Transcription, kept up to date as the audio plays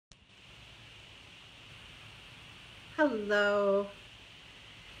Hello,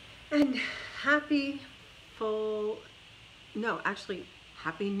 and happy full, no, actually,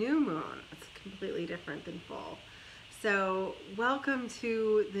 happy new moon. It's completely different than full. So, welcome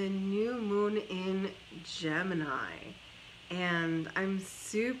to the new moon in Gemini. And I'm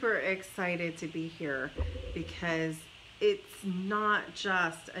super excited to be here because it's not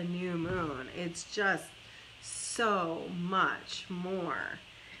just a new moon, it's just so much more.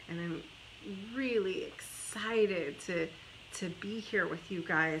 And I'm really excited to be here with you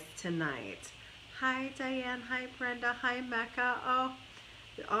guys tonight. Hi Diane, hi Brenda, hi Mecca. Oh,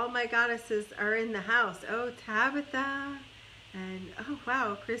 all my goddesses are in the house. Oh, Tabitha, and oh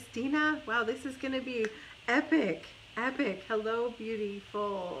wow, Christina. Wow, this is gonna be epic, epic. Hello,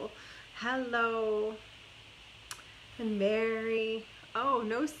 beautiful. Hello, and Mary. Oh,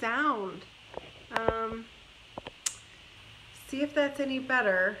 no sound. See if that's any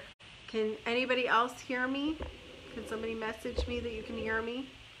better. Can anybody else hear me? Can somebody message me that you can hear me?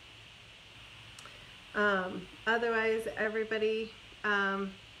 Otherwise, everybody, I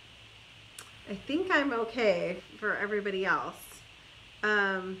think I'm okay for everybody else.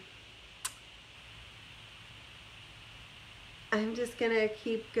 I'm just gonna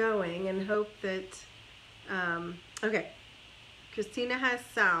keep going and hope that, okay, Christina has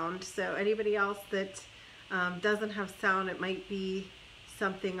sound, so anybody else that doesn't have sound, it might be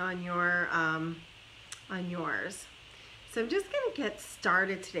something on your on yours. So I'm just gonna get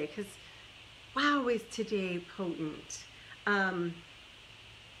started today because wow, is today potent. And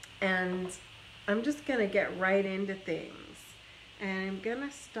I'm just gonna get right into things. And I'm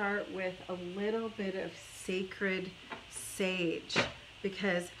gonna start with a little bit of sacred sage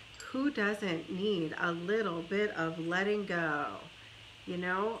because who doesn't need a little bit of letting go? You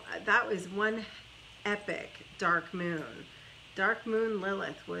know, that was one epic dark moon. Dark moon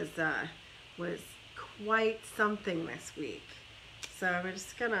Lilith was quite something this week. So I'm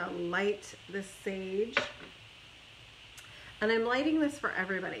just gonna light the sage, and I'm lighting this for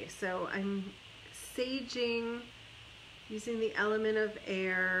everybody. So I'm saging using the element of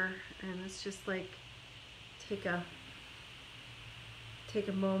air, and it's just like take a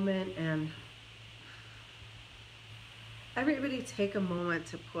moment, and everybody take a moment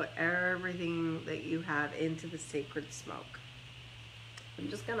to put everything that you have into the sacred smoke. I'm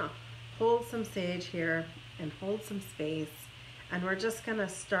just gonna hold some sage here and hold some space, and we're just gonna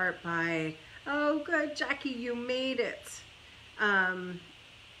start by, oh good, Jackie, you made it. And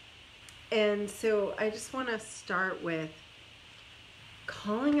so I just want to start with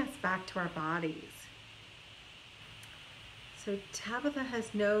calling us back to our bodies. So Tabitha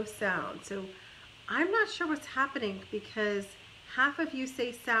has no sound, so I'm not sure what's happening because half of you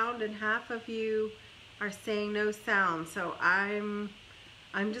say sound and half of you are saying no sound. So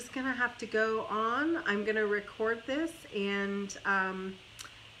I'm just gonna have to go on. I'm gonna record this, and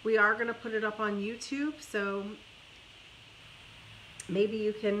we are gonna put it up on YouTube. So maybe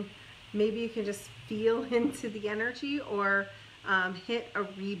you can just feel into the energy, or hit a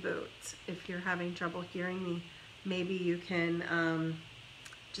reboot if you're having trouble hearing me. Maybe you can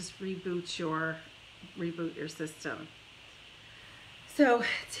just reboot your system. So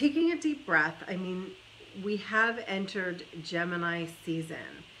taking a deep breath, I mean, we have entered Gemini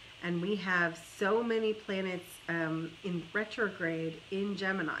season, and we have so many planets in retrograde in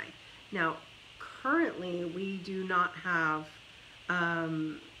Gemini. Now, currently, we do not have a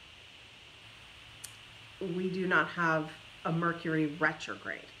Mercury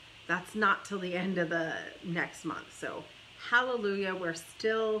retrograde. That's not till the end of the next month. So, hallelujah, we're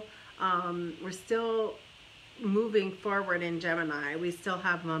still moving forward in Gemini. We still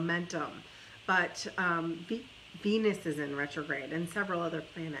have momentum. But Venus is in retrograde and several other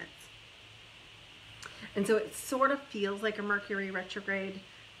planets. And so it sort of feels like a Mercury retrograde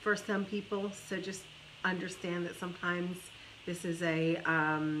for some people. So just understand that sometimes this is a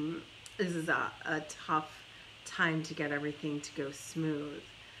tough time to get everything to go smooth.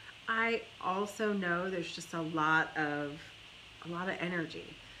 I also know there's just a lot of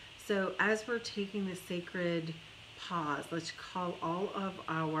energy. So as we're taking the sacred pause, let's call all of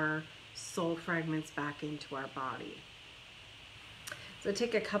our soul fragments back into our body. So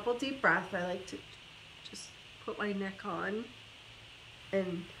take a couple deep breaths. I like to just put my neck on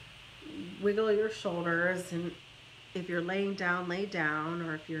and wiggle your shoulders, and if you're laying down, lay down,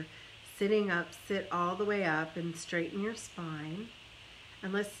 or if you're sitting up, sit all the way up and straighten your spine.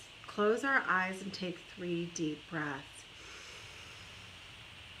 And let's close our eyes and take 3 deep breaths.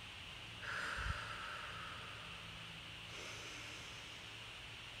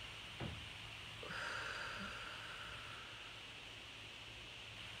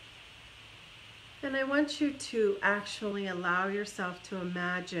 And I want you to actually allow yourself to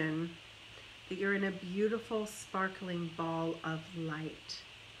imagine that you're in a beautiful, sparkling ball of light.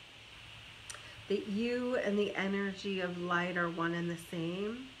 That you and the energy of light are one and the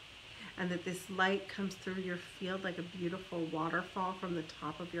same, and that this light comes through your field like a beautiful waterfall from the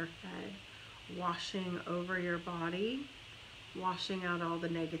top of your head, washing over your body, washing out all the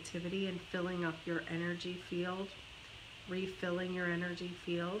negativity and filling up your energy field, refilling your energy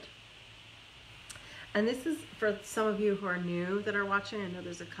field. And this is for some of you who are new that are watching. I know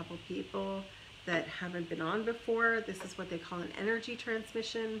there's a couple people that haven't been on before. This is what they call an energy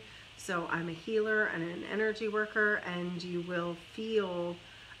transmission. So I'm a healer and an energy worker, and you will feel,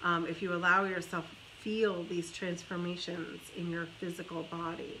 if you allow yourself, feel these transformations in your physical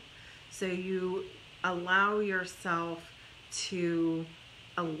body. So you allow yourself to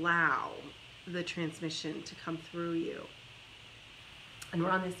allow the transmission to come through you. And we're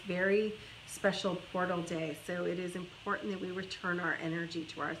on this very special portal day, so it is important that we return our energy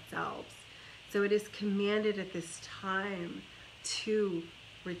to ourselves. So it is commanded at this time to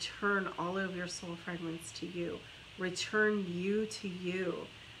return all of your soul fragments to you, return you to you,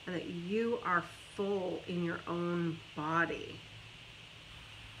 and that you are full in your own body.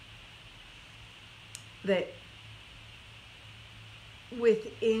 That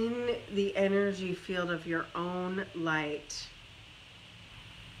within the energy field of your own light,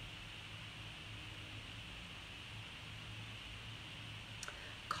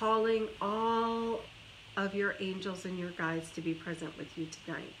 calling all of your angels and your guides to be present with you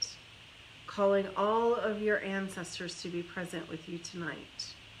tonight. Calling all of your ancestors to be present with you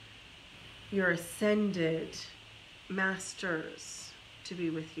tonight. Your ascended masters to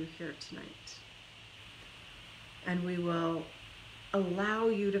be with you here tonight. And we will allow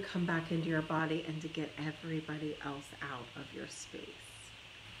you to come back into your body and to get everybody else out of your space.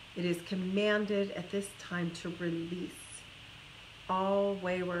 It is commanded at this time to release all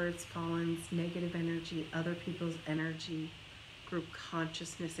waywards, fallens, negative energy, other people's energy, group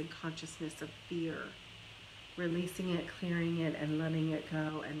consciousness and consciousness of fear, releasing it, clearing it, and letting it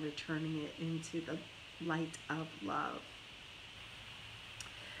go and returning it into the light of love.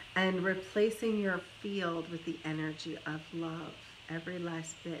 And replacing your field with the energy of love, every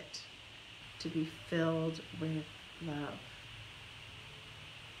last bit to be filled with love.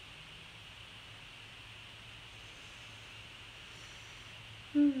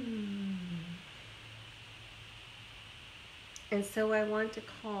 And so I want to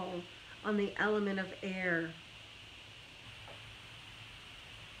call on the element of air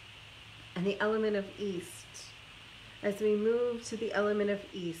and the element of east. As we move to the element of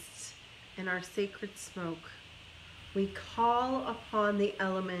east in our sacred smoke, we call upon the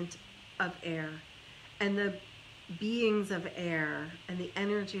element of air and the beings of air and the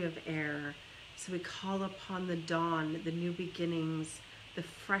energy of air. So we call upon the dawn, the new beginnings, the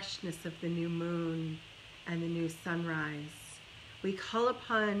freshness of the new moon and the new sunrise. We call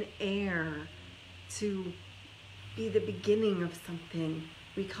upon air to be the beginning of something.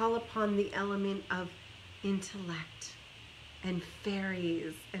 We call upon the element of intellect and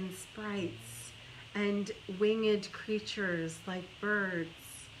fairies and sprites and winged creatures like birds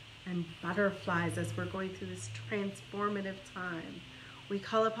and butterflies as we're going through this transformative time. We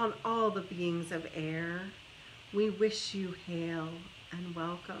call upon all the beings of air. We wish you hail and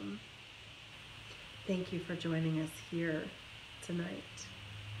welcome. Thank you for joining us here tonight.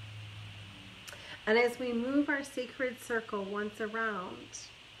 And as we move our sacred circle once around,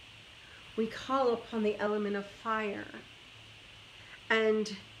 we call upon the element of fire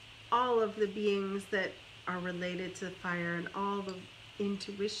and all of the beings that are related to fire and all the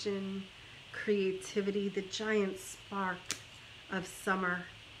intuition, creativity, the giant spark of summer.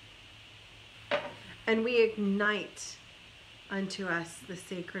 And we ignite unto us the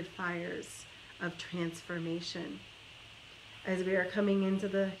sacred fires of transformation. As we are coming into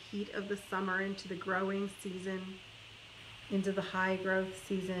the heat of the summer, into the growing season, into the high growth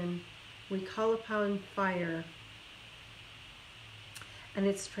season, we call upon fire and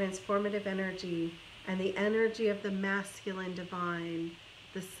its transformative energy and the energy of the masculine divine,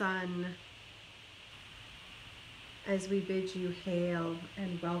 the sun, as we bid you hail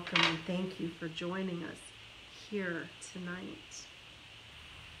and welcome and thank you for joining us here tonight.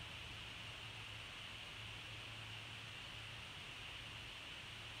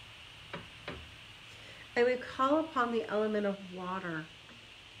 And we call upon the element of water.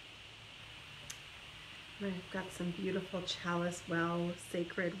 And I've got some beautiful chalice well,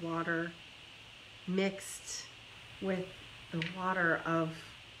 sacred water mixed with the water of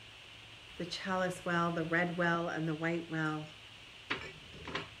the chalice well, the red well, and the white well.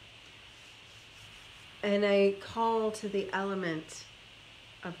 And I call to the element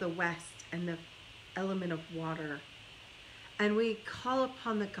of the west and the element of water. And we call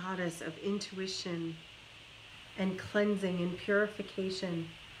upon the goddess of intuition and cleansing and purification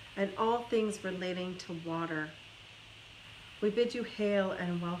and all things relating to water. We bid you hail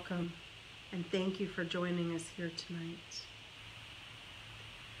and welcome, and thank you for joining us here tonight.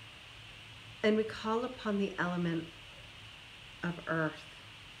 And we call upon the element of earth.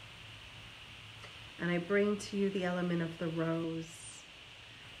 And I bring to you the element of the rose,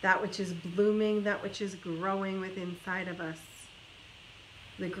 that which is blooming, that which is growing within inside of us,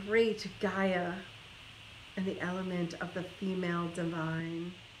 the great Gaia, and the element of the female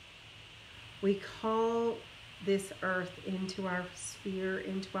divine. We call this earth into our sphere,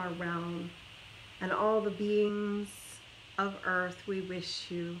 into our realm, and all the beings of earth, we wish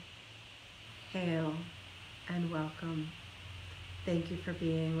you hail and welcome. Thank you for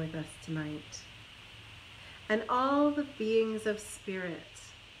being with us tonight. And all the beings of spirit,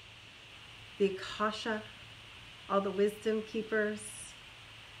 the Akasha, all the wisdom keepers,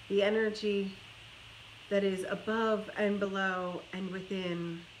 the energy that is above and below and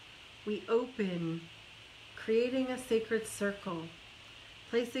within, we open, creating a sacred circle,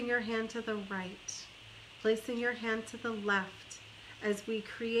 placing your hand to the right, placing your hand to the left, as we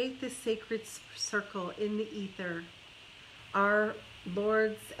create this sacred circle in the ether. Our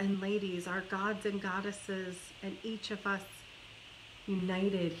lords and ladies, our gods and goddesses, and each of us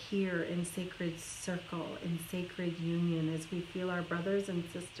united here in sacred circle, in sacred union, as we feel our brothers and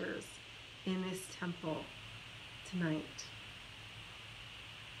sisters in this temple tonight.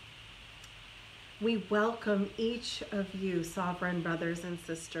 We welcome each of you, sovereign brothers and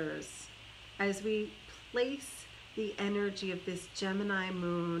sisters, as we place the energy of this Gemini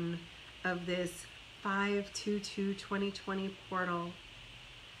moon, of this 5/22/2020 portal,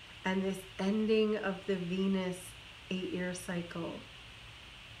 and this ending of the Venus 8-year cycle.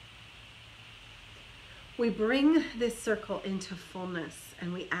 We bring this circle into fullness,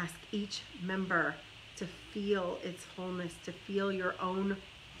 and we ask each member to feel its wholeness, to feel your own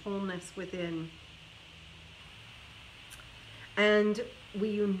wholeness within. And we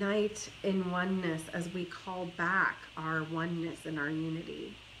unite in oneness as we call back our oneness and our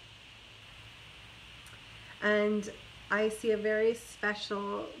unity. And I see a very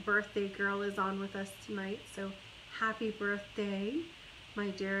special birthday girl is on with us tonight. So happy birthday, my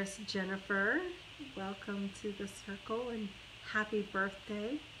dearest Jennifer. Welcome to the circle and happy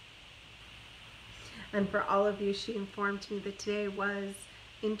birthday. And for all of you, she informed me that today was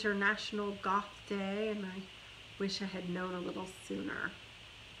International Goth Day, and I wish I had known a little sooner.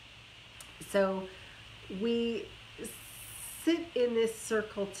 So we sit in this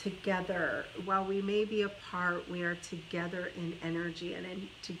circle together. While we may be apart, we are together in energy and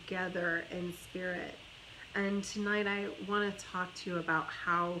together in spirit. And tonight I want to talk to you about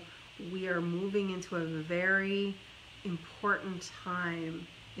how we are moving into a very important time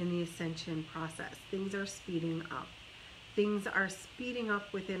in the ascension process. Things are speeding up. Things are speeding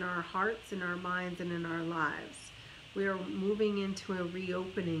up within our hearts, in our minds, and in our lives. We are moving into a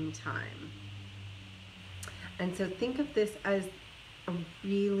reopening time. And so think of this as a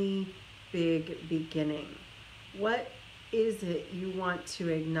really big beginning. What is it you want to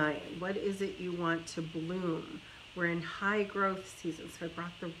ignite? What is it you want to bloom? We're in high growth season, so I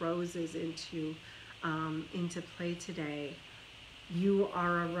brought the roses into play today. You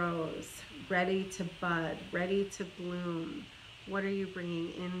are a rose, ready to bud, ready to bloom. What are you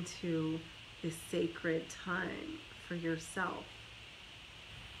bringing into this sacred time for yourself?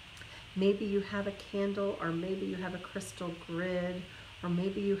 Maybe you have a candle, or maybe you have a crystal grid, or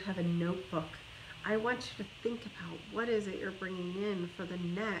maybe you have a notebook. I want you to think about what is it you're bringing in for the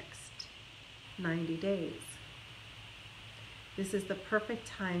next 90 days. This is the perfect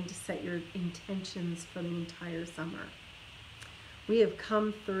time to set your intentions for the entire summer. We have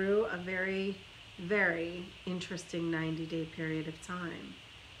come through a very, very interesting 90-day period of time.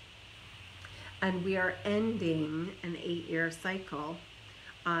 And we are ending an 8-year cycle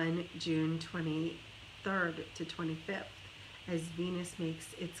on June 23rd to 25th, as Venus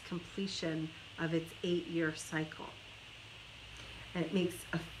makes its completion of its 8-year cycle. And it makes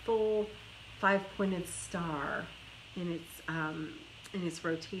a full 5-pointed star in its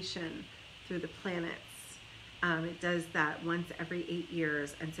rotation through the planets. It does that once every 8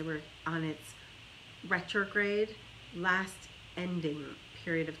 years, and so we're on its retrograde, last ending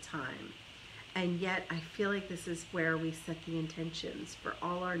period of time. And yet I feel like this is where we set the intentions for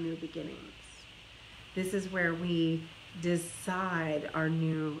all our new beginnings. This is where we decide our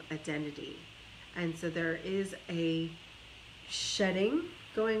new identity. And so there is a shedding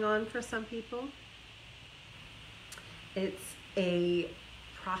going on for some people. It's a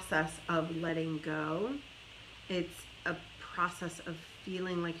process of letting go. It's a process of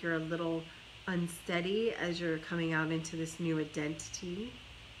feeling like you're a little unsteady as you're coming out into this new identity.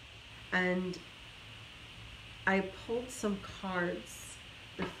 And I pulled some cards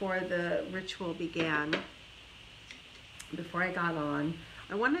before the ritual began, before I got on.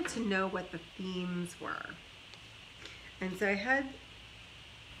 I wanted to know what the themes were. And so I had,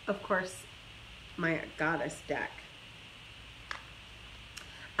 of course, my goddess deck.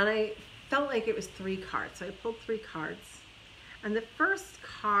 And I felt like it was 3 cards. So I pulled 3 cards. And the first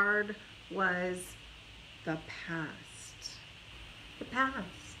card was the past. The past.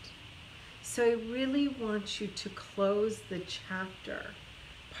 So I really want you to close the chapter.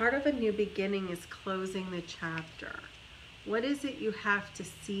 Part of a new beginning is closing the chapter. What is it you have to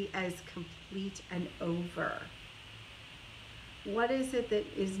see as complete and over? What is it that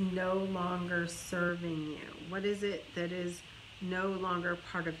is no longer serving you? What is it that is no longer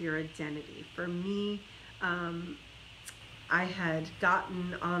part of your identity? For me, I had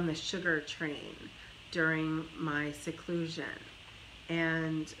gotten on the sugar train during my seclusion.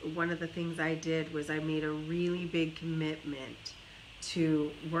 And one of the things I did was I made a really big commitment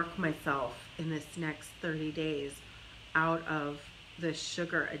to work myself in this next 30 days out of the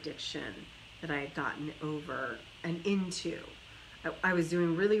sugar addiction that I had gotten over and into. I was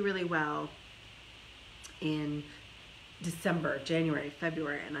doing really, really well in December, January,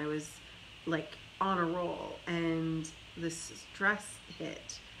 February, and I was like on a roll, and the stress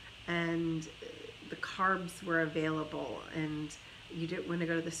hit, and the carbs were available, and you didn't want to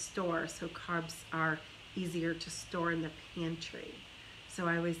go to the store, so carbs are easier to store in the pantry. So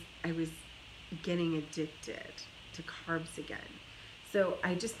I was getting addicted to carbs again. So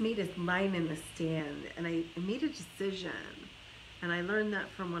I just made a line in the sand, and I made a decision. And I learned that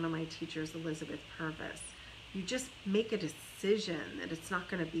from one of my teachers, Elizabeth Purvis. You just make a decision that it's not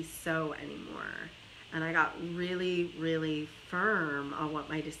going to be so anymore. And I got really, really firm on what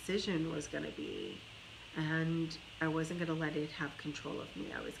my decision was going to be. And I wasn't going to let it have control of me.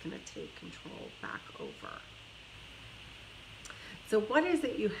 I was going to take control back over. So what is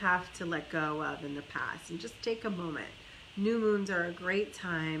it you have to let go of in the past? And just take a moment. New moons are a great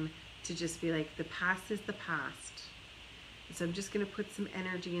time to just be like, the past is the past. So I'm just going to put some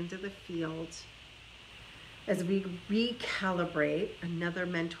energy into the field as we recalibrate. Another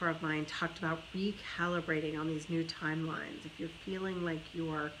mentor of mine talked about recalibrating on these new timelines. If you're feeling like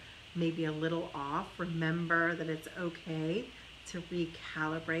you're maybe a little off, remember that it's okay to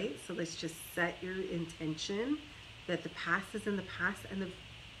recalibrate. So let's just set your intention that the past is in the past and the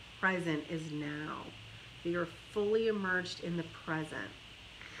present is now. That you're fully immersed in the present.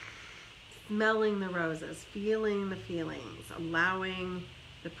 Smelling the roses, feeling the feelings, allowing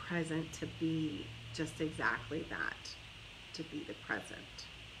the present to be just exactly that, to be the present.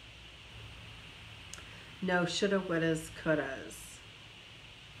 No shoulda, wouldas, couldas.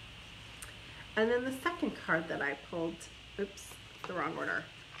 And then the second card that I pulled, oops, the wrong order.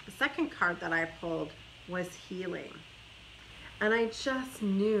 The second card that I pulled was healing. And I just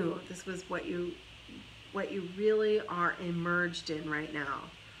knew this was what you really are immersed in right now.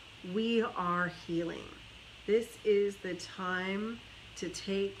 We are healing. This is the time to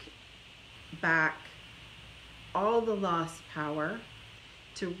take back all the lost power,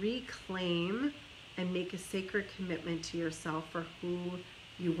 to reclaim and make a sacred commitment to yourself for who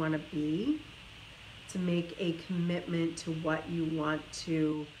you want to be, to make a commitment to what you want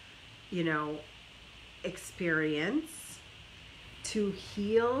to, experience, to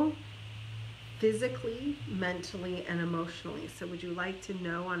heal physically, mentally, and emotionally. So would you like to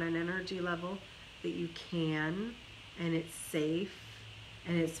know on an energy level that you can, and it's safe,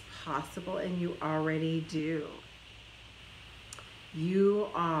 and it's possible, and you already do? You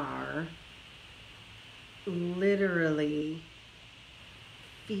are literally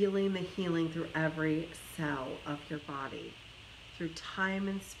feeling the healing through every cell of your body, through time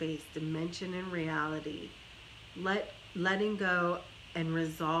and space, dimension and reality, letting go and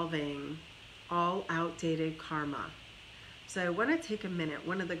resolving all outdated karma. So I want to take a minute.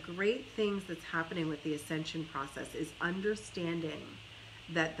 One of the great things that's happening with the ascension process is understanding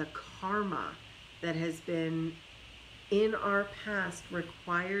that the karma that has been in our past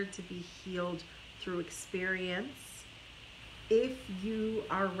required to be healed through experience. If you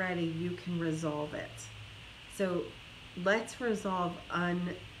are ready, you can resolve it. So let's resolve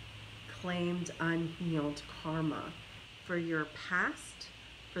unclaimed, unhealed karma for your past,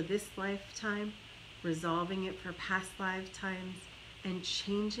 for this lifetime, resolving it for past lifetimes, and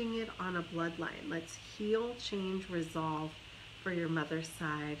changing it on a bloodline. Let's heal, change, resolve for your mother's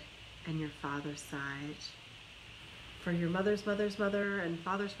side and your father's side. for your mother's mother's mother and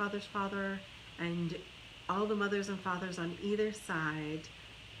father's father's father and all the mothers and fathers on either side,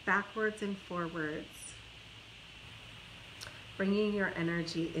 backwards and forwards, bringing your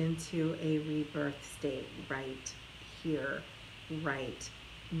energy into a rebirth state right here, right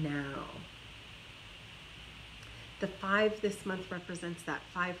now. The 5 this month represents that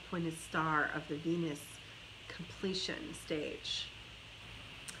 5-pointed star of the Venus completion stage.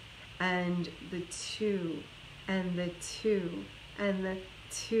 And the 2, and the 2, and the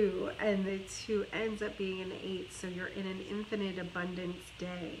 2, and the 2 ends up being an 8. So you're in an infinite abundance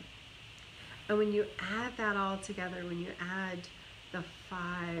day. And when you add that all together, when you add the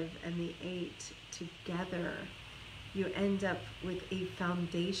 5 and the 8 together, you end up with a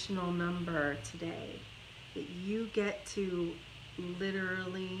foundational number today that you get to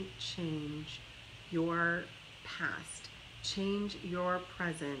literally change your past, change your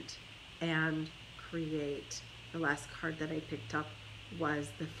present, and create. The last card that I picked up was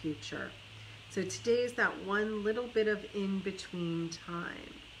the future. So today is that one little bit of in-between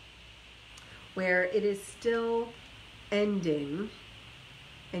time where it is still ending,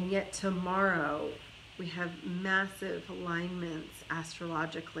 and yet tomorrow we have massive alignments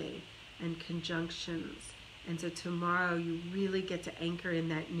astrologically and conjunctions. And so tomorrow you really get to anchor in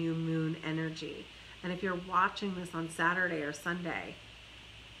that new moon energy. And if you're watching this on Saturday or Sunday,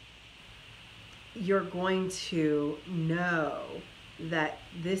 you're going to know that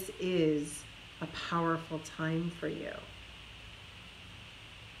this is a powerful time for you.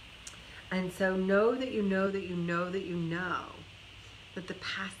 And so know that you know that you know that you know that the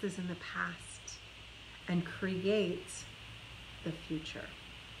past is in the past, and create the future.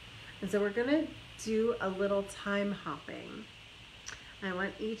 And so we're going to do a little time hopping. I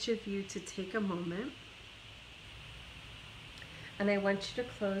want each of you to take a moment, and I want you to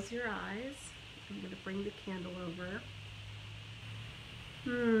close your eyes. I'm going to bring the candle over.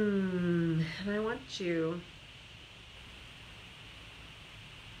 And I want you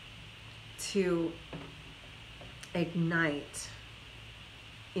to ignite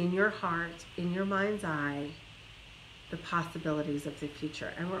in your heart, in your mind's eye, the possibilities of the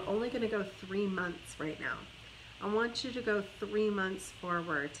future. And we're only going to go 3 months right now. I want you to go 3 months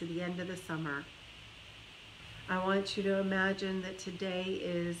forward to the end of the summer. I want you to imagine that today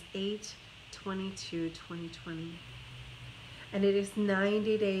is 8/22/2020. And it is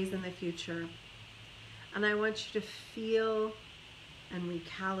 90 days in the future. And I want you to feel and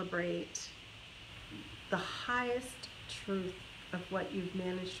recalibrate the highest truth of what you've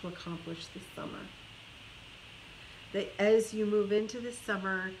managed to accomplish this summer. That as you move into this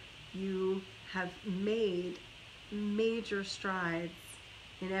summer, you have made major strides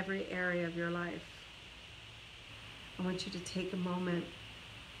in every area of your life. I want you to take a moment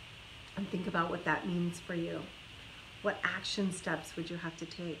and think about what that means for you. What action steps would you have to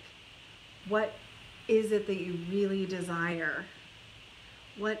take? What is it that you really desire?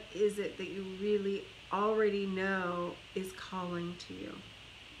 What is it that you really already know is calling to you?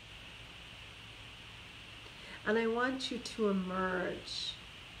 And I want you to emerge,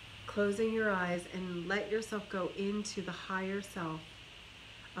 closing your eyes, and let yourself go into the higher self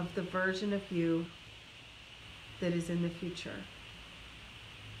of the version of you that is in the future.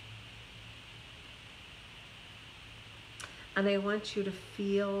 And I want you to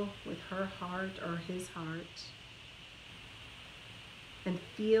feel with her heart or his heart, and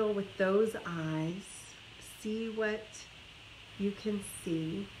feel with those eyes, see what you can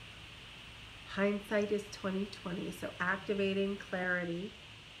see. Hindsight is 20/20, so activating clarity,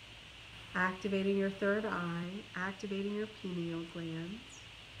 activating your third eye, activating your pineal glands.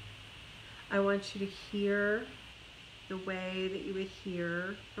 I want you to hear the way that you would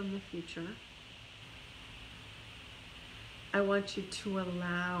hear from the future. I want you to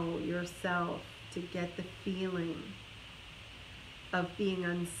allow yourself to get the feeling of being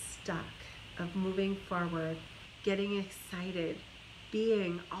unstuck, of moving forward, getting excited,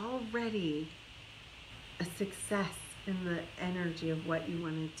 being already a success in the energy of what you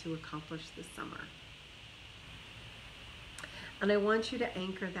wanted to accomplish this summer. And I want you to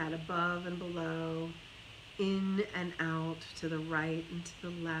anchor that above and below, in and out, to the right and to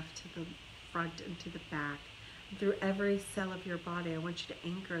the left, to the front and to the back, through every cell of your body. I want you to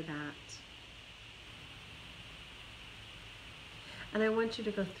anchor that. And I want you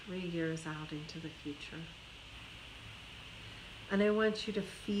to go 3 years out into the future. And I want you to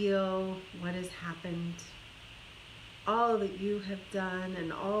feel what has happened, all that you have done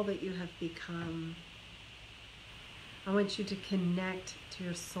and all that you have become. I want you to connect to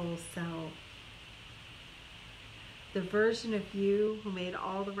your soul self, the version of you who made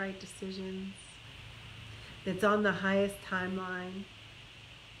all the right decisions, that's on the highest timeline,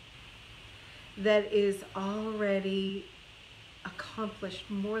 that is already accomplished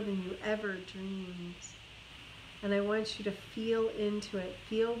more than you ever dreamed. And I want you to feel into it.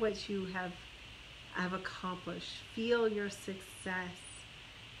 Feel what you have accomplished. Feel your success.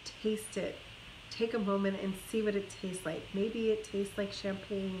 Taste it. Take a moment and see what it tastes like. Maybe it tastes like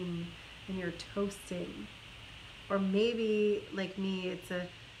champagne and you're toasting. Or maybe, like me, it's a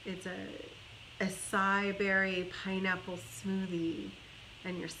acai berry pineapple smoothie,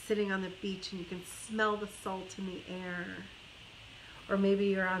 and you're sitting on the beach and you can smell the salt in the air. Or maybe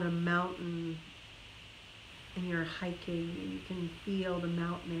you're on a mountain and you're hiking and you can feel the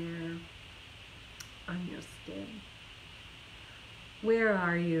mountain air on your skin. Where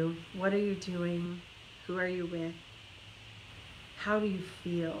are you? What are you doing? Who are you with? How do you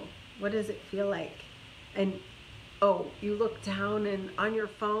feel? What does it feel like? And oh, you look down and on your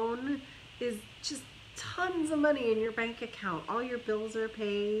phone is just tons of money in your bank account. All your bills are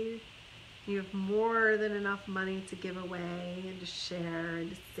paid. You have more than enough money to give away and to share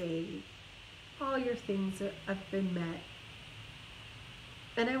and to save. All your things have been met.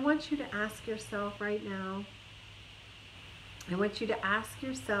 And I want you to ask yourself right now, I want you to ask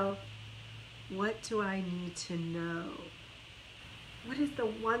yourself, what do I need to know? What is the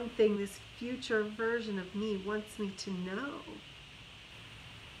one thing this future version of me wants me to know?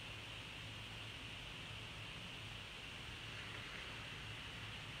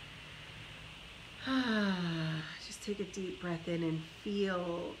 Just take a deep breath in and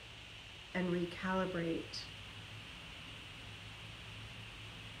feel and recalibrate.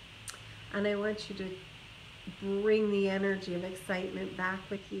 And I want you to bring the energy of excitement back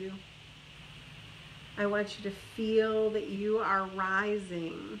with you. I want you to feel that you are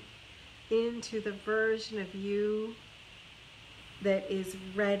rising into the version of you that is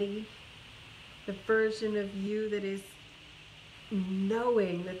ready, the version of you that is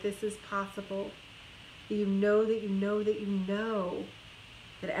knowing that this is possible, that you know that you know that you know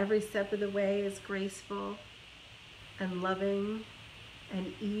that every step of the way is graceful and loving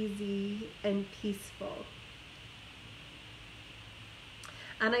and easy and peaceful.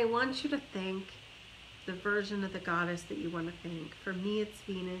 And I want you to thank the version of the goddess that you want to thank. For me, it's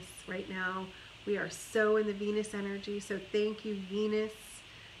Venus. Right now, we are so in the Venus energy. So thank you, Venus,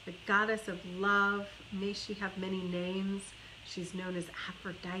 the goddess of love. May she have many names. She's known as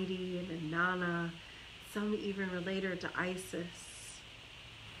Aphrodite and Inanna. Some even relate her to Isis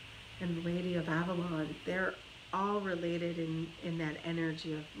and the Lady of Avalon. They're all related in that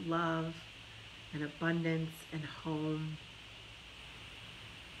energy of love and abundance and home.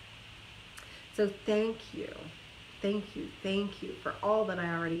 So thank you for all that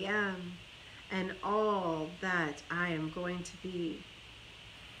I already am and all that I am going to be.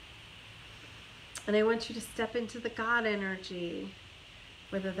 And I want you to step into the God energy,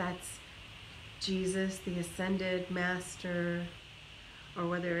 whether that's Jesus, the ascended master, or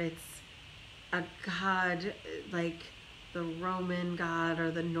whether it's a god like the Roman god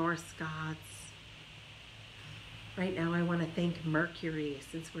or the Norse gods. Right now I want to thank Mercury,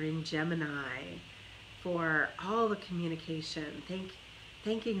 since we're in Gemini, for all the communication.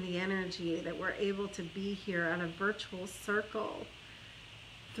 Thanking the energy that we're able to be here on a virtual circle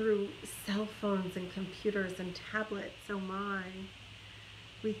through cell phones and computers and tablets. Oh my.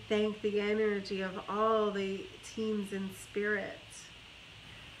 We thank the energy of all the teams in spirit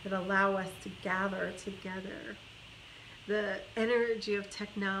that allow us to gather together. The energy of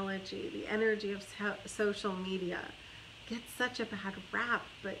technology, the energy of social media gets such a bad rap,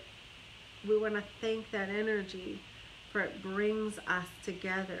 but we want to thank that energy, for it brings us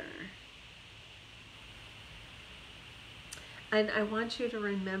together. And I want you to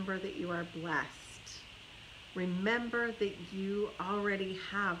remember that you are blessed. Remember that you already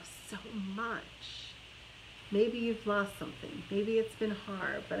have so much. Maybe you've lost something. Maybe it's been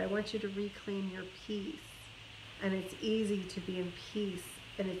hard, but I want you to reclaim your peace. And it's easy to be in peace,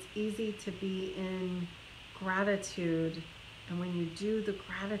 and it's easy to be in gratitude. And when you do the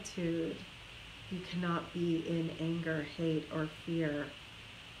gratitude, you cannot be in anger, hate, or fear.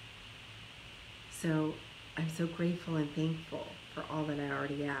 So I'm so grateful and thankful for all that I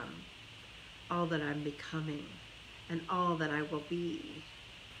already am, all that I'm becoming, and all that I will be.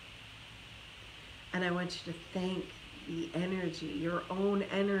 And I want you to thank the energy, your own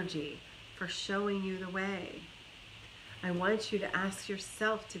energy, for showing you the way. I want you to ask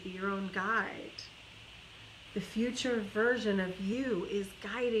yourself to be your own guide. The future version of you is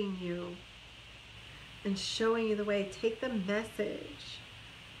guiding you and showing you the way. Take the message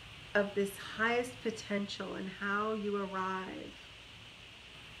of this highest potential and how you arrive.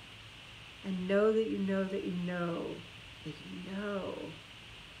 And know that you know that you know that you know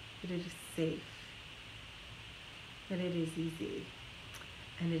that it is safe, that it is easy,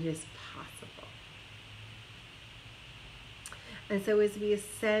 and it is possible. And so as we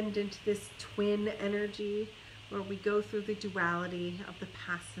ascend into this twin energy, where we go through the duality of the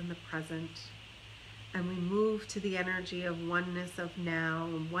past and the present, and we move to the energy of oneness of now,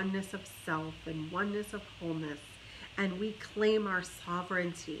 and oneness of self, and oneness of wholeness, and we claim our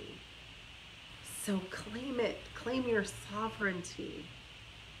sovereignty. So claim it, claim your sovereignty.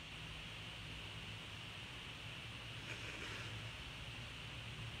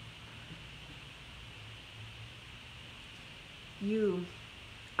 You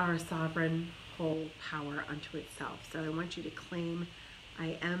are a sovereign whole power unto itself. So I want you to claim,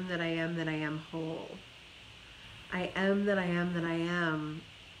 I am that I am that I am whole. I am that I am that I am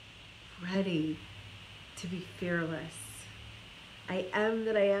ready to be fearless. I am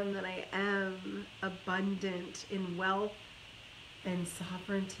that I am that I am abundant in wealth and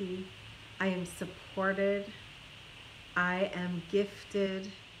sovereignty. I am supported. I am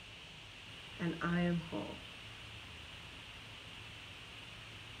gifted. And I am whole.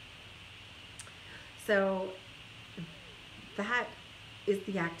 So that is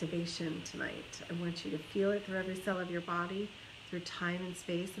the activation tonight. I want you to feel it through every cell of your body, through time and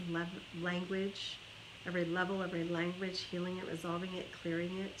space and language, every level, every language, healing it, resolving it,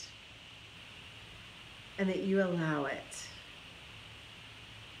 clearing it, and that you allow it.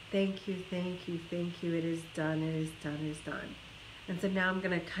 Thank you, thank you, thank you. It is done, it is done, it is done. And so now I'm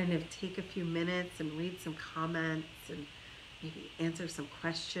going to kind of take a few minutes and read some comments and maybe answer some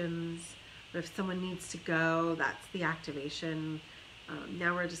questions. But if someone needs to go, that's the activation.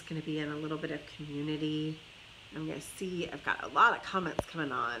 Now we're just going to be in a little bit of community. I'm going to see, I've got a lot of comments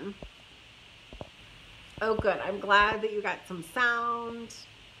coming on. Oh, good. I'm glad that you got some sound.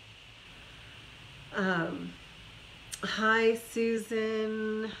 Hi,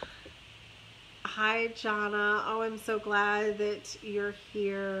 Susan. Hi, Jana. Oh, I'm so glad that you're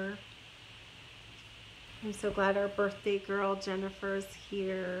here. I'm so glad our birthday girl Jennifer's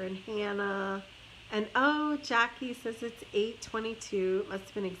here, and Hannah. And oh, Jackie says it's 8:22. It must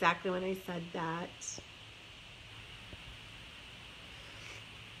have been exactly when I said that.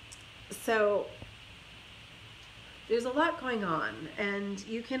 So there's a lot going on, and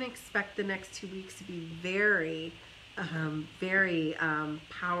you can expect the next 2 weeks to be very, very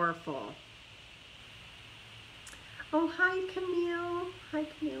powerful. Oh, hi, Camille. Hi,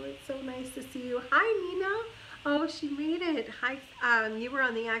 Camille. It's so nice to see you. Hi, Nina. Oh, she made it. Hi. You were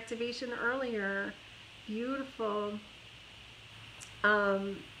on the activation earlier. Beautiful.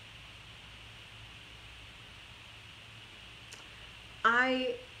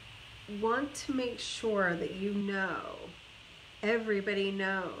 I want to make sure that you know, everybody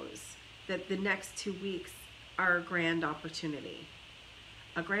knows, that the next 2 weeks are a grand opportunity.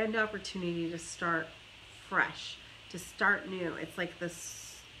 A grand opportunity to start fresh, to start new. It's like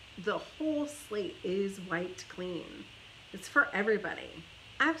the whole slate is wiped clean. It's for everybody,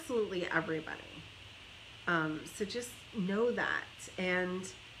 absolutely everybody. So just know that. And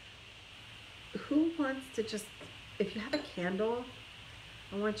who wants to just, if you have a candle,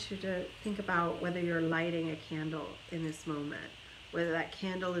 I want you to think about whether you're lighting a candle in this moment, whether that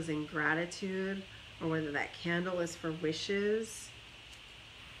candle is in gratitude or whether that candle is for wishes.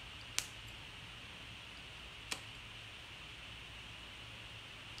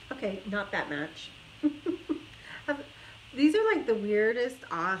 Okay, not that match. These are like the weirdest,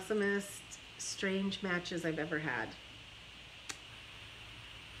 awesomest, strange matches I've ever had.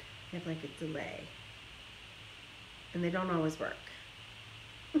 They have like a delay. And they don't always work.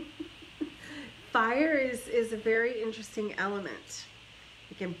 Fire is a very interesting element.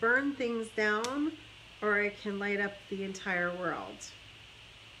 It can burn things down, or it can light up the entire world.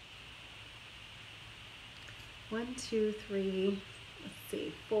 1, 2, 3, let's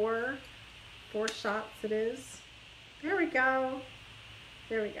see, 4 shots it is. There we go.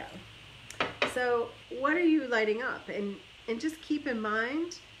 There we go. So what are you lighting up? And just keep in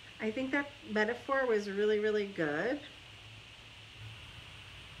mind, I think that metaphor was really, really good.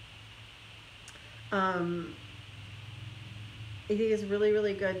 I think it's really,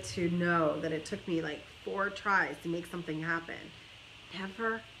 really good to know that it took me like 4 tries to make something happen.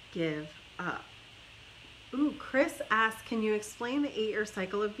 Never give up. Ooh, Chris asked, can you explain the 8-year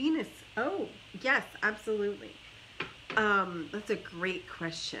cycle of Venus? Oh, yes, absolutely. That's a great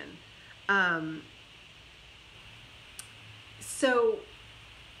question. So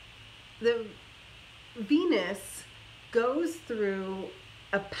the Venus goes through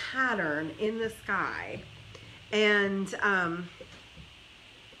a pattern in the sky, and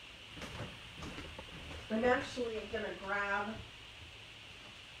I'm actually going to grab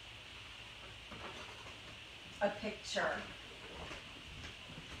a picture.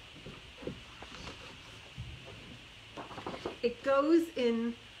 It goes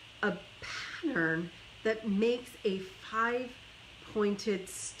in a pattern that makes a 5-pointed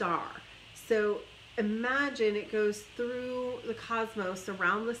star. So imagine it goes through the cosmos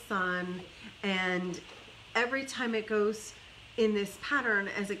around the sun, and every time it goes in this pattern,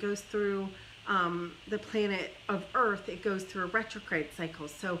 as it goes through the planet of Earth, it goes through a retrograde cycle.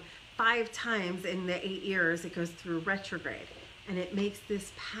 So 5 times in the 8 years it goes through retrograde, and it makes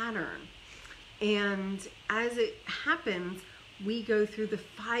this pattern. And as it happens, we go through the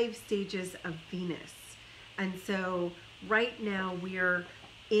 5 stages of Venus. And so right now we're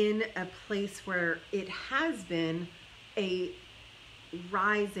in a place where it has been a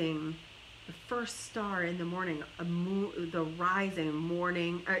rising, the first star in the morning, the rising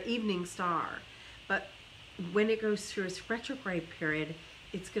morning or evening star. But when it goes through its retrograde period,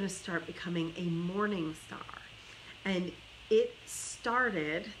 it's going to start becoming a morning star. And it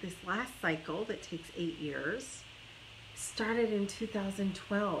started, this last cycle that takes 8 years, started in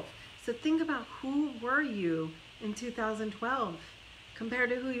 2012. So think about, who were you in 2012 compared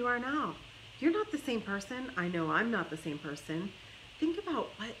to who you are now? You're not the same person. I know I'm not the same person. Think about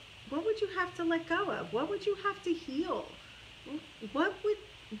what would you have to let go of? What would you have to heal? What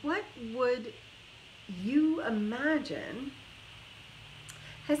would you imagine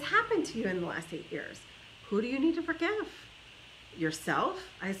has happened to you in the last 8 years? Who do you need to forgive? Yourself.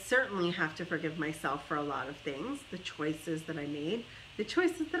 I certainly have to forgive myself for a lot of things. The choices that I made, the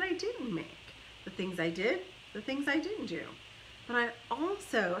choices that I didn't make, the things I did, the things I didn't do. But I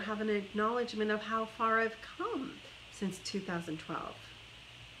also have an acknowledgement of how far I've come since 2012.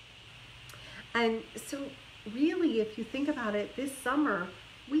 And so really, if you think about it, this summer,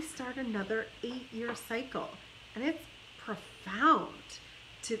 we start another 8-year cycle. And it's profound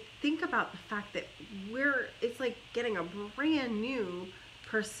to think about the fact that it's like getting a brand new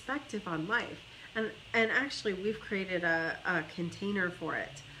perspective on life. And actually, we've created a container for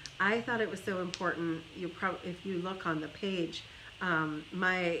it. I thought it was so important. If you look on the page,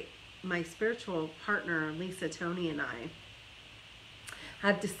 my spiritual partner, Lisa, Tony, and I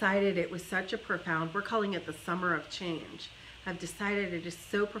have decided it was such a profound, we're calling it the summer of change. I've decided it is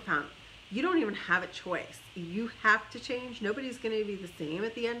so profound. You don't even have a choice. You have to change. Nobody's going to be the same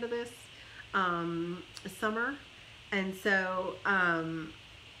at the end of this summer. And so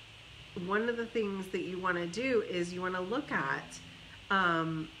one of the things that you want to do is you want to look at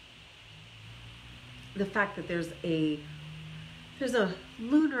the fact that there's a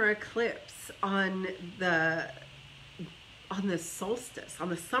lunar eclipse on the solstice, on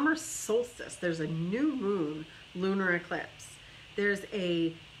the summer solstice. There's a new moon lunar eclipse. There's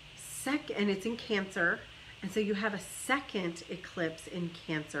a second, and it's in Cancer, and so you have a second eclipse in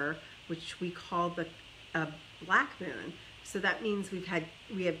Cancer, which we call the black moon. So that means we have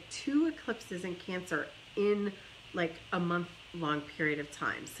 2 eclipses in Cancer in like a month-long period of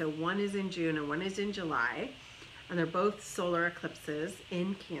time. So one is in June and one is in July, and they're both solar eclipses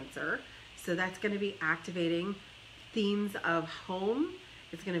in Cancer. So that's going to be activating themes of home.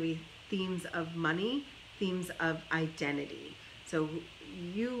 It's going to be themes of money, themes of identity. So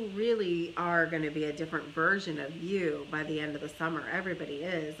you really are going to be a different version of you by the end of the summer. Everybody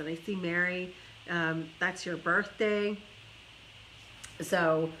is. And I see Mary, that's your birthday.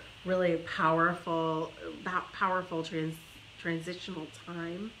 So really powerful transitional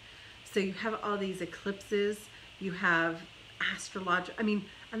time. So you have all these eclipses. You have astrological,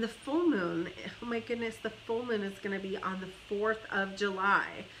 and the full moon, oh my goodness, the full moon is going to be on the 4th of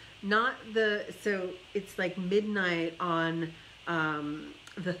July. So it's like midnight on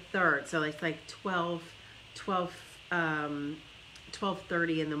the 3rd. So it's like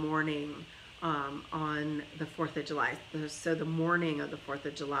 12:30 in the morning on the 4th of July. So the morning of the 4th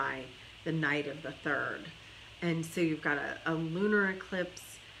of July, the night of the 3rd. And so you've got a lunar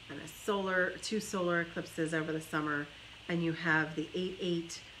eclipse and 2 solar eclipses over the summer. And you have the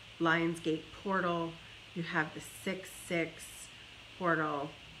 8/8 Lionsgate portal. You have the 6/6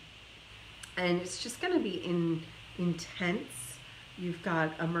 portal. And it's just going to be intense. You've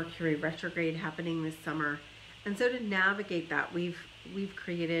got a Mercury retrograde happening this summer. And so to navigate that, we've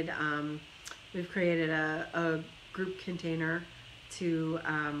created a group container to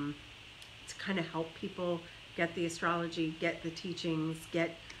kind of help people get the astrology, get the teachings,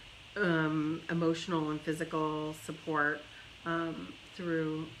 get emotional and physical support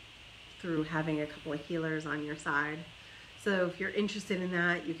through having a couple of healers on your side. So if you're interested in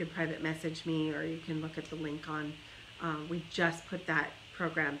that, you can private message me, or you can look at the link on, we just put that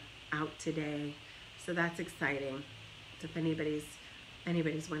program out today. So that's exciting if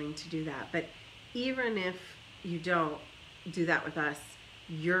anybody's wanting to do that. But even if you don't do that with us,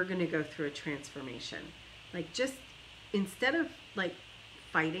 you're going to go through a transformation. Like, just instead of like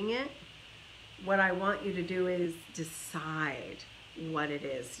fighting it, what I want you to do is decide what it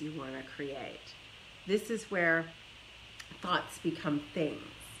is you want to create. This is where thoughts become things.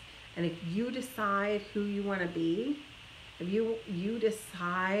 And if you decide who you want to be, if you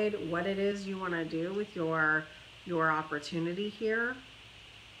decide what it is you want to do with your opportunity here,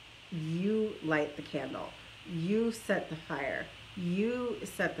 you light the candle. You set the fire. You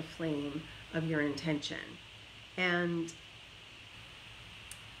set the flame of your intention. And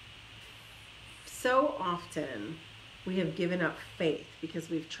so often we have given up faith because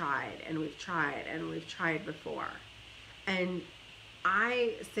we've tried and we've tried and we've tried before. And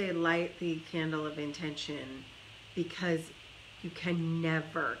I say light the candle of intention because you can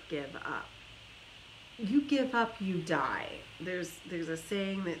never give up. You give up, you die. There's a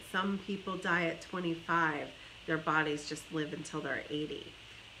saying that some people die at 25. Their bodies just live until they're 80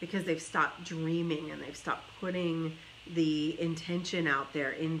 because they've stopped dreaming and they've stopped putting the intention out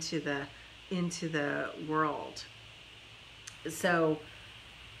there into the world. So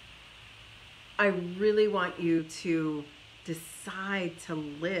I really want you to decide to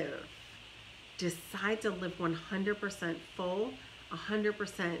live. Decide to live 100% full,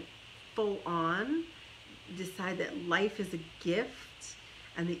 100% full on. Decide that life is a gift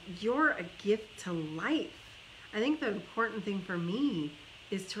and that you're a gift to life. I think the important thing for me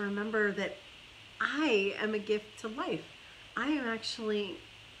is to remember that I am a gift to life. I am actually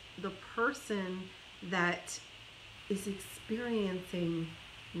the person that is experiencing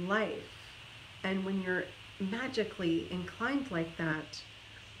life. And when you're magically inclined like that,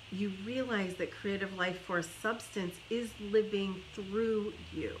 you realize that creative life force substance is living through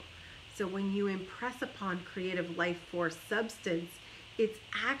you. So when you impress upon creative life force substance, it's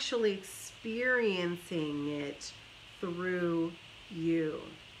actually experiencing it through you.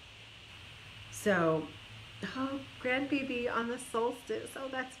 So, oh, grandbaby on the solstice. Oh,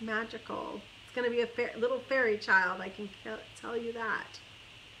 that's magical. It's going to be a little fairy child, I can tell you that.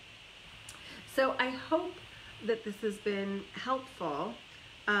 So I hope that this has been helpful.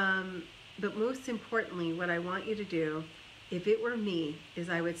 But most importantly, what I want you to do, if it were me, is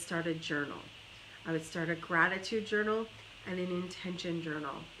I would start a journal. I would start a gratitude journal and an intention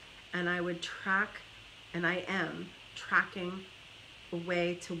journal. And I would track, and I am tracking a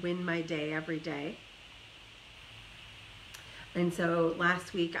way to win my day every day. And so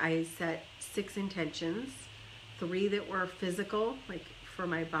last week I set 6 intentions, 3 that were physical, like for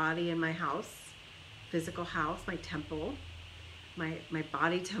my body and my house, physical house, my temple, my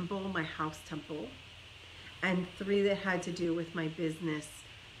body temple, my house temple, and 3 that had to do with my business,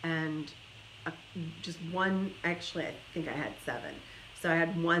 and just 1, actually I think I had 7. So I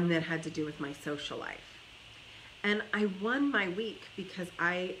had 1 that had to do with my social life. And I won my week because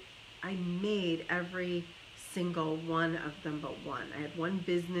I made every single one of them but one. I had 1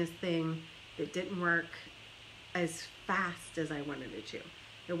 business thing that didn't work as fast as I wanted it to.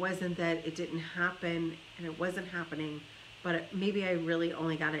 It wasn't that it didn't happen and it wasn't happening, but maybe I really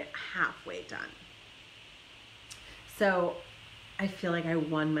only got it halfway done. So I feel like I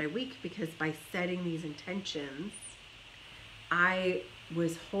won my week because by setting these intentions, I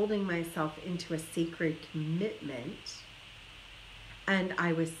was holding myself into a sacred commitment and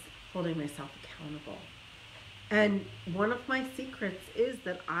I was holding myself accountable. And one of my secrets is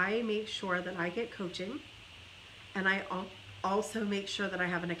that I make sure that I get coaching, and I also make sure that I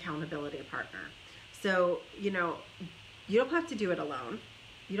have an accountability partner. So, you don't have to do it alone.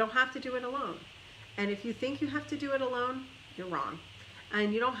 You don't have to do it alone. And if you think you have to do it alone, you're wrong.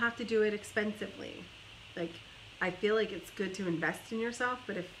 And you don't have to do it expensively. Like, I feel like it's good to invest in yourself,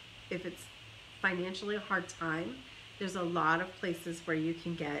 but if it's financially a hard time, there's a lot of places where you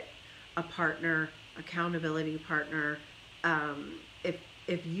can get a partner, accountability partner.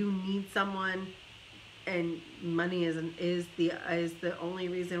 If you need someone and money is the only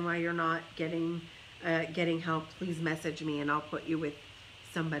reason why you're not getting help, please message me and I'll put you with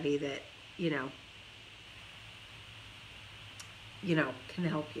somebody that can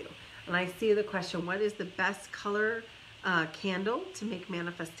help you. And I see the question, what is the best color candle to make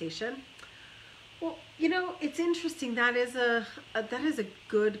manifestation? Well, it's interesting. That is a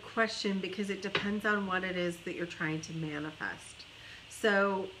good question because it depends on what it is that you're trying to manifest.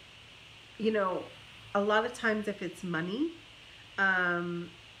 So, a lot of times if it's money, we're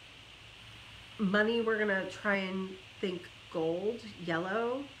gonna try and think gold,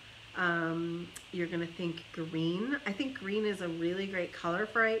 yellow. You're gonna think green. I think green is a really great color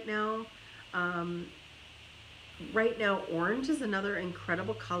for right now. Right now, orange is another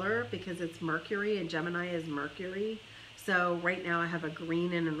incredible color because it's Mercury and Gemini is Mercury. So right now I have a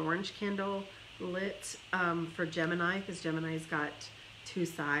green and an orange candle lit for Gemini because Gemini's got two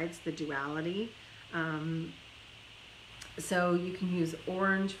sides, the duality. So you can use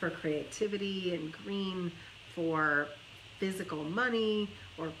orange for creativity and green for physical money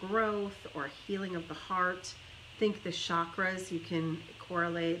or growth or healing of the heart. Think the chakras, you can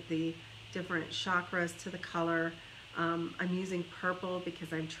correlate the different chakras to the color. I'm using purple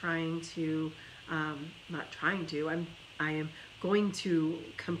because I'm trying to, not trying to, I am going to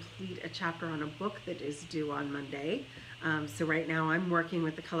complete a chapter on a book that is due on Monday. So right now I'm working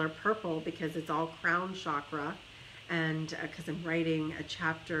with the color purple because it's all crown chakra, and because I'm writing a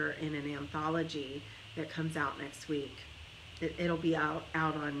chapter in an anthology that comes out next week. It'll be out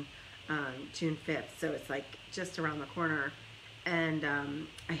on June 5th, so it's like just around the corner. And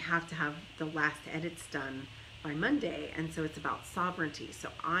I have to have the last edits done by Monday, and so it's about sovereignty. So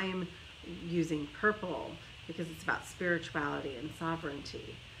I'm using purple because it's about spirituality and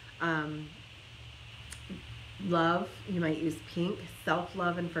sovereignty. Love, you might use pink.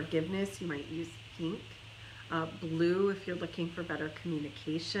 Self-love and forgiveness, you might use pink. Blue, if you're looking for better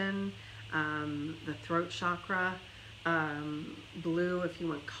communication. The throat chakra. Blue, if you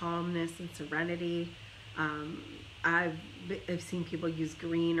want calmness and serenity. I've seen people use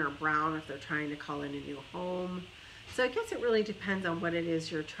green or brown if they're trying to call in a new home. So I guess it really depends on what it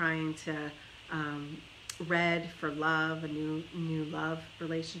is you're trying to, red for love, a new love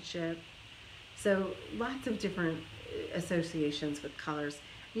relationship. So lots of different associations with colors.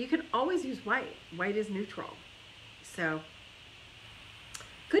 You can always use white. White is neutral. So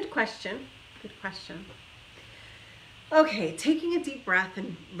good question. Good question. Okay, taking a deep breath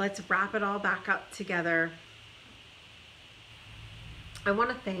and let's wrap it all back up together. I want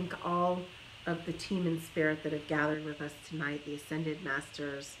to thank all of the team in spirit that have gathered with us tonight, the Ascended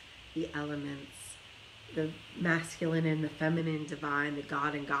Masters, the elements, the masculine and the feminine divine, the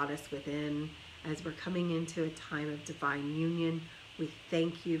God and Goddess within. As we're coming into a time of divine union, we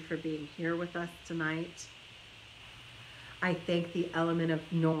thank you for being here with us tonight. I thank the element of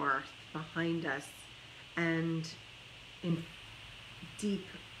North behind us, and in deep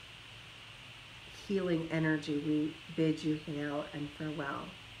healing energy, we bid you hail and farewell.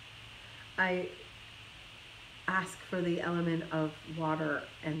 I ask for the element of water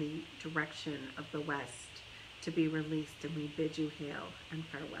and the direction of the West to be released, and we bid you hail and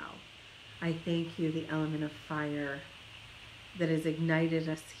farewell. I thank you, the element of fire that has ignited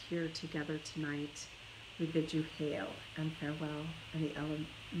us here together tonight. We bid you hail and farewell, and the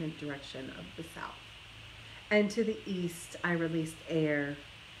element direction of the South. And to the East, I released air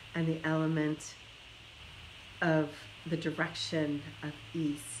and the element of the direction of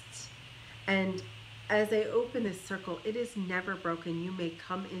East. And as I open this circle, it is never broken. You may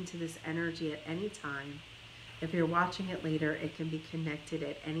come into this energy at any time. If you're watching it later, it can be connected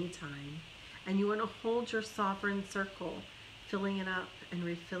at any time. And you want to hold your sovereign circle, filling it up and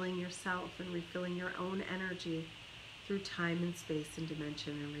refilling yourself and refilling your own energy through time and space and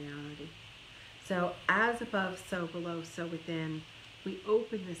dimension and reality. So as above, so below, so within, we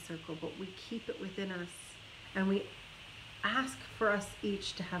open this circle, but we keep it within us. And we ask for us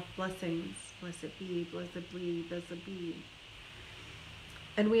each to have blessings. Blessed be, blessed be, blessed be.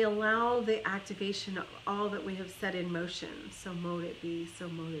 And we allow the activation of all that we have set in motion. So mote it be, so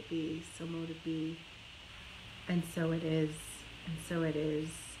mote it be, so mote it be. And so it is, and so it is,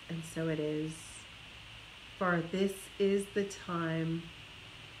 and so it is. For this is the time,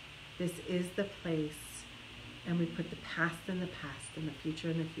 this is the place, and we put the past in the past and the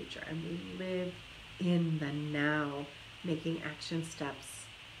future in the future, and we live in the now, making action steps,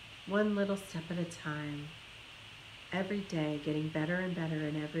 one little step at a time, every day, getting better and better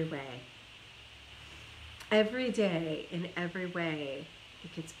in every way. Every day, in every way,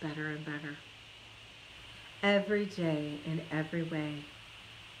 it gets better and better. Every day, in every way,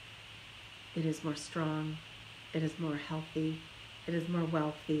 it is more strong, it is more healthy, it is more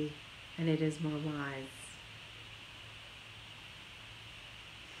wealthy, and it is more wise.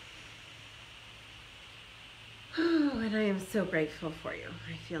 And I am so grateful for you.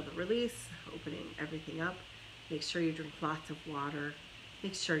 I feel the release, opening everything up. Make sure you drink lots of water.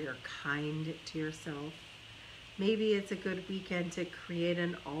 Make sure you're kind to yourself. Maybe it's a good weekend to create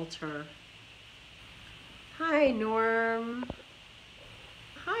an altar. Hi, Norm.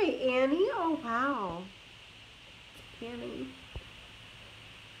 Hi, Annie. Oh, wow. Annie.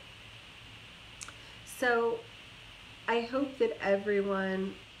 So I hope that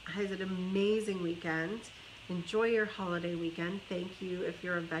everyone has an amazing weekend. Enjoy your holiday weekend. Thank you if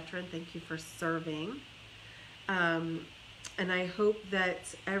you're a veteran. Thank you for serving. And I hope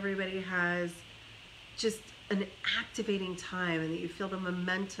that everybody has just an activating time and that you feel the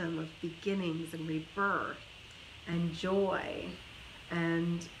momentum of beginnings and rebirth and joy.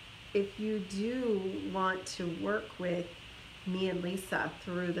 And if you do want to work with me and Lisa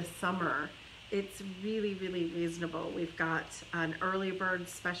through the summer, it's really, really reasonable. We've got an early bird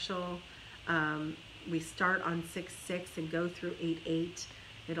special. We start on 6/6 and go through 8/8.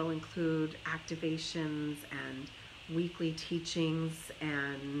 It'll include activations and weekly teachings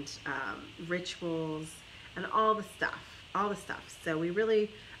and rituals and all the stuff. So we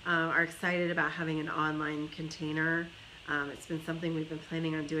really are excited about having an online container. It's been something we've been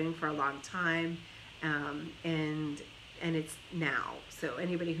planning on doing for a long time, and it's now. So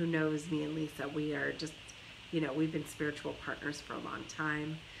anybody who knows me and Lisa, we are just, we've been spiritual partners for a long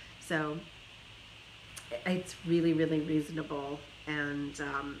time. So it's really, really reasonable. And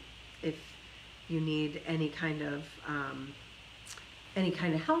if you need any kind of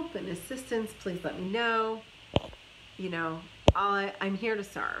help and assistance, please let me know. I'm here to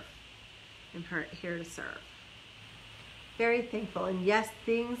serve. I'm here to serve. Very thankful. And yes,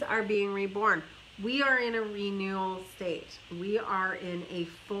 things are being reborn. We are in a renewal state. We are in a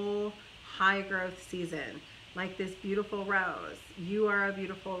full high growth season, like this beautiful rose. You are a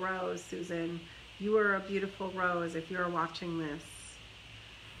beautiful rose, Susan. You are a beautiful rose if you're watching this.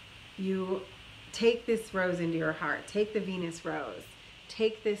 You take this rose into your heart. Take the Venus rose.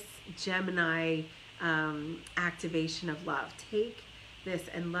 Take this Gemini activation of love. Take this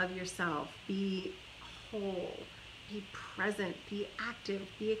and love yourself. Be whole. Be present. Be active.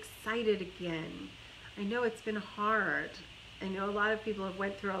 Be excited again. I know it's been hard. I know a lot of people have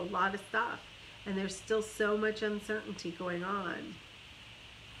went through a lot of stuff, and there's still so much uncertainty going on.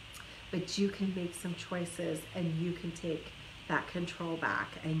 But you can make some choices, and you can take that control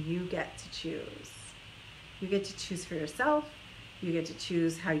back, and you get to choose. You get to choose for yourself. You get to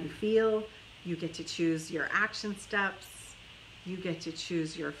choose how you feel. You get to choose your action steps. You get to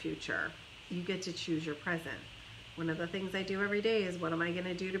choose your future. You get to choose your present. One of the things I do every day is, what am I going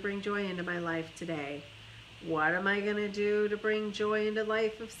to do to bring joy into my life today? What am I going to do to bring joy into the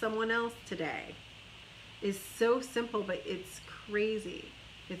life of someone else today? It's so simple, but it's crazy.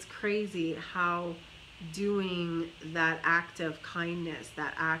 It's crazy how doing that act of kindness,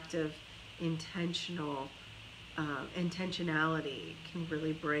 that act of intentionality can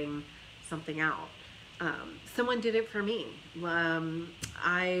really bring something out. Someone did it for me.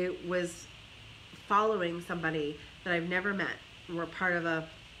 I was following somebody that I've never met. We're part of a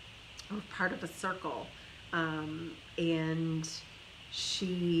circle, and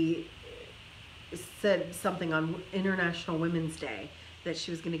she said something on International Women's Day that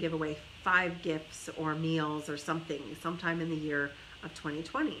she was going to give away 5 gifts or meals or something sometime in the year of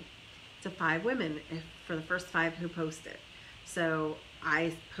 2020 to 5 women for the first 5 who posted. So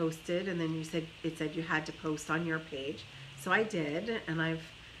I posted, and then it said you had to post on your page. So I did, and I've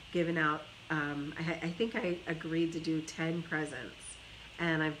given out, I think I agreed to do 10 presents,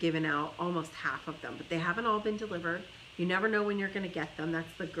 and I've given out almost half of them, but they haven't all been delivered. You never know when you're going to get them.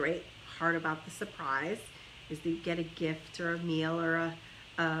 That's the great part about the surprise, is that you get a gift or a meal or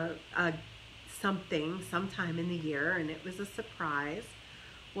a something sometime in the year, and it was a surprise.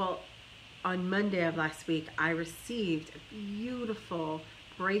 Well, on Monday of last week, I received a beautiful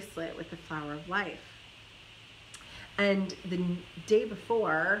bracelet with the flower of life. And the day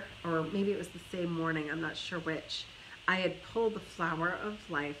before, or maybe it was the same morning, I'm not sure which, I had pulled the flower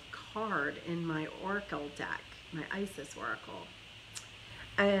of life card in my oracle deck, my Isis oracle.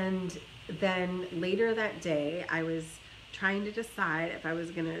 And then later that day, I was trying to decide if I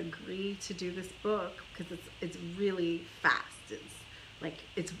was going to agree to do this book, because it's really fast.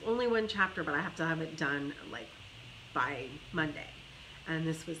 It's only 1 chapter, but I have to have it done by Monday. And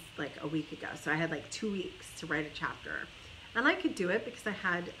this was a week ago. So I had 2 weeks to write a chapter. And I could do it because I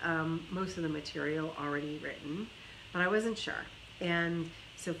had most of the material already written, but I wasn't sure. And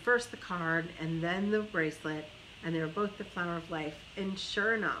so first the card and then the bracelet, and they were both the flower of life. And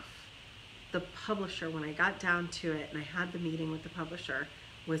sure enough, the publisher, when I got down to it and I had the meeting with the publisher,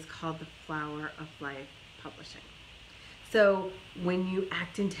 was called the Flower of Life Publishing. So when you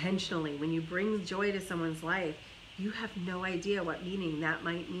act intentionally, when you bring joy to someone's life, you have no idea what meaning that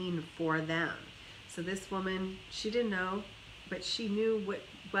might mean for them. So this woman, she didn't know, but she knew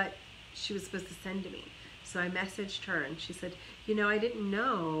what she was supposed to send to me. So I messaged her, and she said, I didn't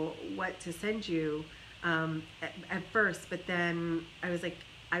know what to send you at first, but then I was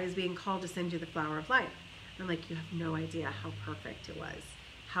being called to send you the flower of life. I'm like, you have no idea how perfect it was,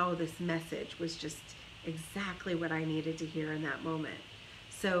 how this message was just exactly what I needed to hear in that moment.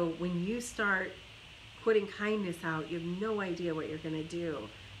 So when you start putting kindness out, you have no idea what you're going to do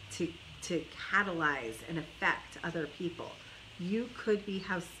to catalyze and affect other people. You could be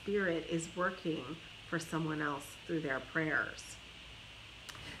how spirit is working for someone else through their prayers.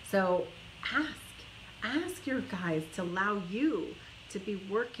 So ask your guides to allow you to be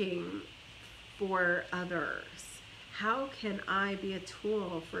working for others. How can I be a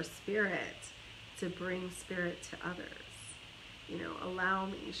tool for spirit to bring spirit to others? Allow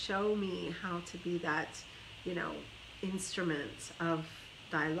me, show me how to be that, instrument of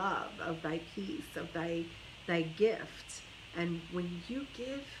thy love, of thy peace, of thy gift. And when you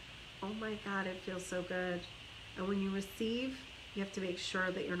give, oh my God, it feels so good. And when you receive, you have to make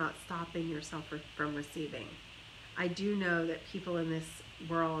sure that you're not stopping yourself from receiving. I do know that people in this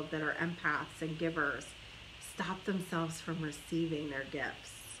world that are empaths and givers stop themselves from receiving their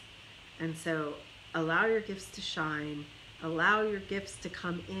gifts. And so allow your gifts to shine, allow your gifts to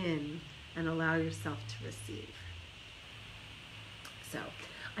come in, and allow yourself to receive. So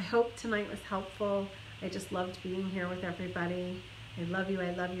I hope tonight was helpful. I just loved being here with everybody. I love you,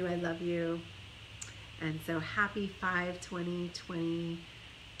 I love you, I love you. And so happy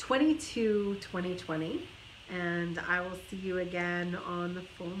 5/20/2020. And I will see you again on the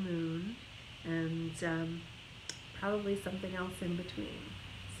full moon, and probably something else in between.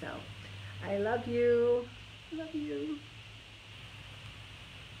 So I love you. Love you.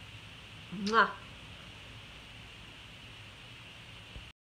 Mwah.